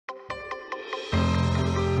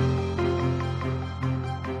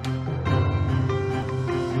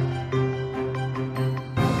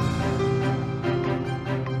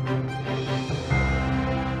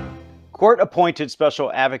Court-appointed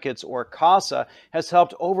special advocates, or CASA, has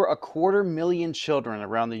helped over 250,000 children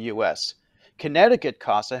around the U.S. Connecticut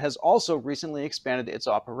CASA has also recently expanded its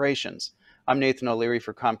operations. I'm Nathan O'Leary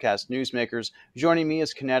for Comcast Newsmakers. Joining me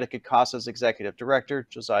is Connecticut CASA's Executive Director,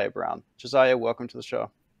 Josiah Brown. Josiah, welcome to the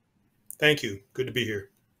show. Thank you. Good to be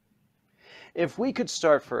here. If we could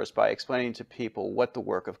start first by explaining to people what the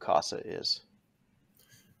work of CASA is.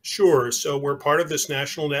 Sure. So we're part of this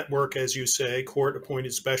national network, as you say,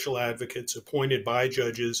 court-appointed special advocates appointed by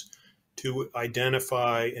judges to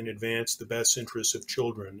identify and advance the best interests of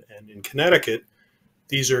children. And in Connecticut,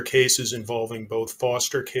 these are cases involving both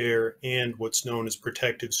foster care and what's known as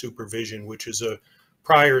protective supervision, which is a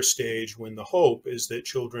prior stage when the hope is that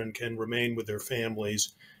children can remain with their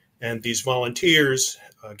families. And these volunteers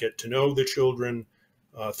get to know the children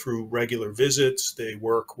through regular visits. They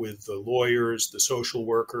work with the lawyers, the social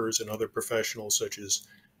workers, and other professionals such as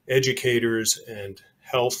educators and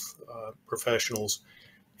health professionals,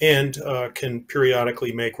 and can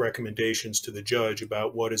periodically make recommendations to the judge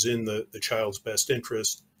about what is in the child's best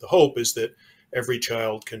interest. The hope is that every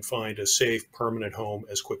child can find a safe, permanent home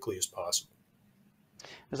as quickly as possible.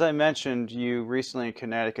 As I mentioned, you recently in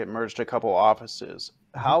Connecticut merged a couple offices.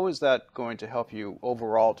 How is that going to help you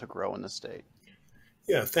overall to grow in the state?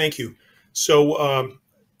 Yeah, thank you. So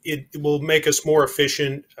it will make us more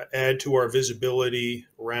efficient, add to our visibility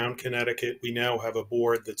around Connecticut. We now have a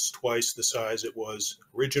board that's twice the size it was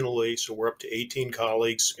originally, so we're up to 18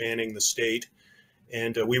 colleagues spanning the state.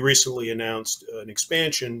 And we recently announced an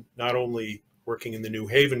expansion, not only working in the New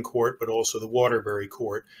Haven court, but also the Waterbury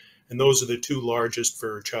court. And those are the two largest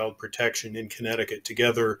for child protection in Connecticut,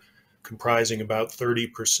 together comprising about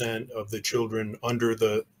 30% of the children under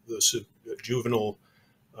the juvenile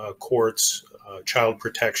courts child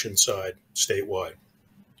protection side statewide.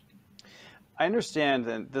 I understand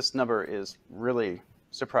that this number is really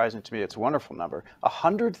surprising to me. It's a wonderful number.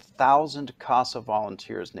 100,000 CASA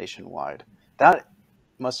volunteers nationwide. That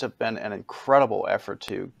must have been an incredible effort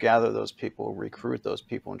to gather those people, recruit those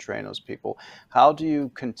people, and train those people. How do you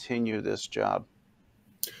continue this job?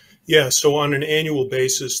 Yeah, so on an annual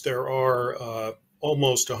basis, there are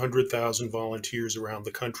almost 100,000 volunteers around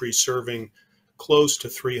the country serving close to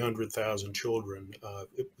 300,000 children.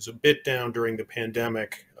 It was a bit down during the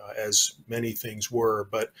pandemic, as many things were,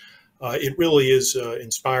 but it really is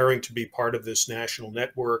inspiring to be part of this national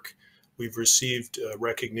network. We've received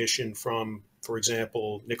recognition from, for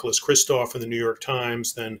example, Nicholas Kristof in the New York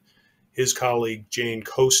Times, then his colleague Jane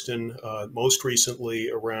Coaston, most recently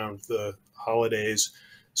around the holidays.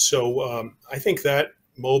 So I think that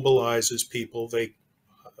mobilizes people. They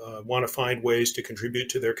want to find ways to contribute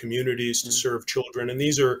to their communities, to serve children. And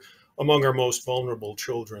these are among our most vulnerable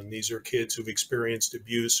children. These are kids who've experienced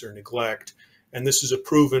abuse or neglect. And this is a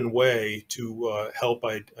proven way to help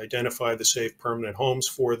identify the safe permanent homes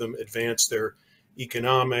for them, advance their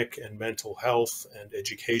economic and mental health and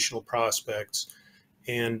educational prospects.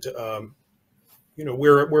 And,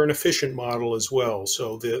 we're an efficient model as well.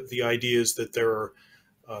 So the idea is that there are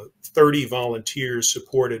 30 volunteers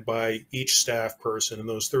supported by each staff person, and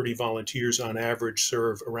those 30 volunteers on average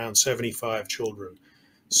serve around 75 children.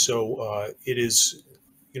 So it is,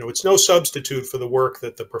 it's no substitute for the work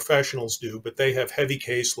that the professionals do, but they have heavy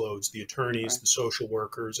caseloads, the attorneys, the social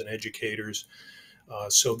workers, and educators.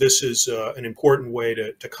 So this is an important way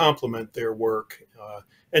to complement their work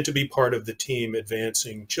and to be part of the team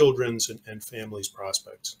advancing children's and families'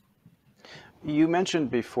 prospects. You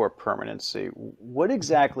mentioned before permanency. What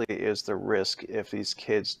exactly is the risk if these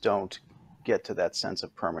kids don't get to that sense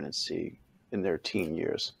of permanency in their teen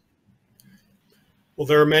years? Well,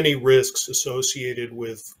 there are many risks associated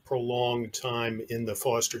with prolonged time in the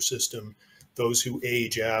foster system, those who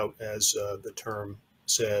age out, as the term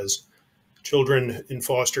says. Children in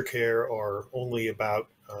foster care are only about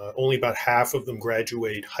half of them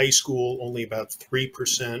graduate high school, only about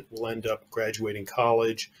 3% will end up graduating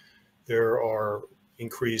college. There are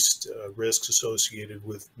increased risks associated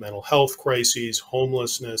with mental health crises,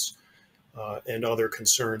 homelessness, and other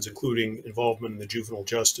concerns, including involvement in the juvenile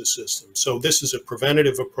justice system. So this is a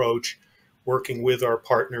preventative approach, working with our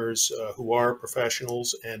partners who are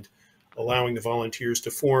professionals and allowing the volunteers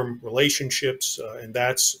to form relationships. And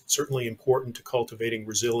that's certainly important to cultivating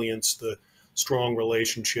resilience, the strong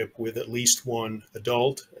relationship with at least one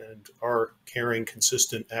adult, and our caring,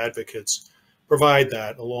 consistent advocates provide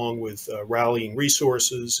that, along with rallying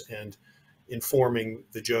resources and informing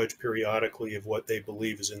the judge periodically of what they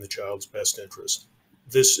believe is in the child's best interest.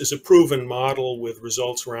 This is a proven model with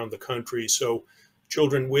results around the country. So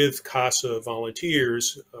children with CASA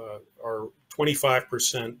volunteers are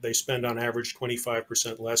 25%, they spend on average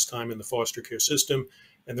 25% less time in the foster care system,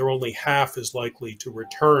 and they're only half as likely to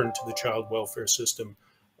return to the child welfare system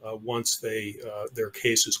once their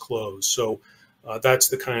case is closed. So that's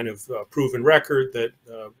the kind of proven record that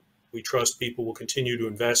we trust people will continue to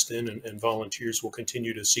invest in, and volunteers will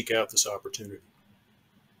continue to seek out this opportunity.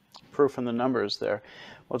 Proof in the numbers there.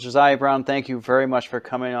 Well, Josiah Brown, thank you very much for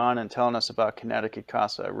coming on and telling us about Connecticut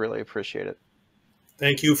CASA. I really appreciate it.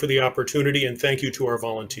 Thank you for the opportunity, and thank you to our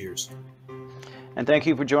volunteers. And thank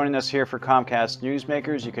you for joining us here for Comcast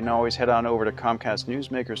Newsmakers. You can always head on over to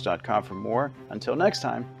ComcastNewsmakers.com for more. Until next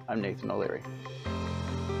time, I'm Nathan O'Leary.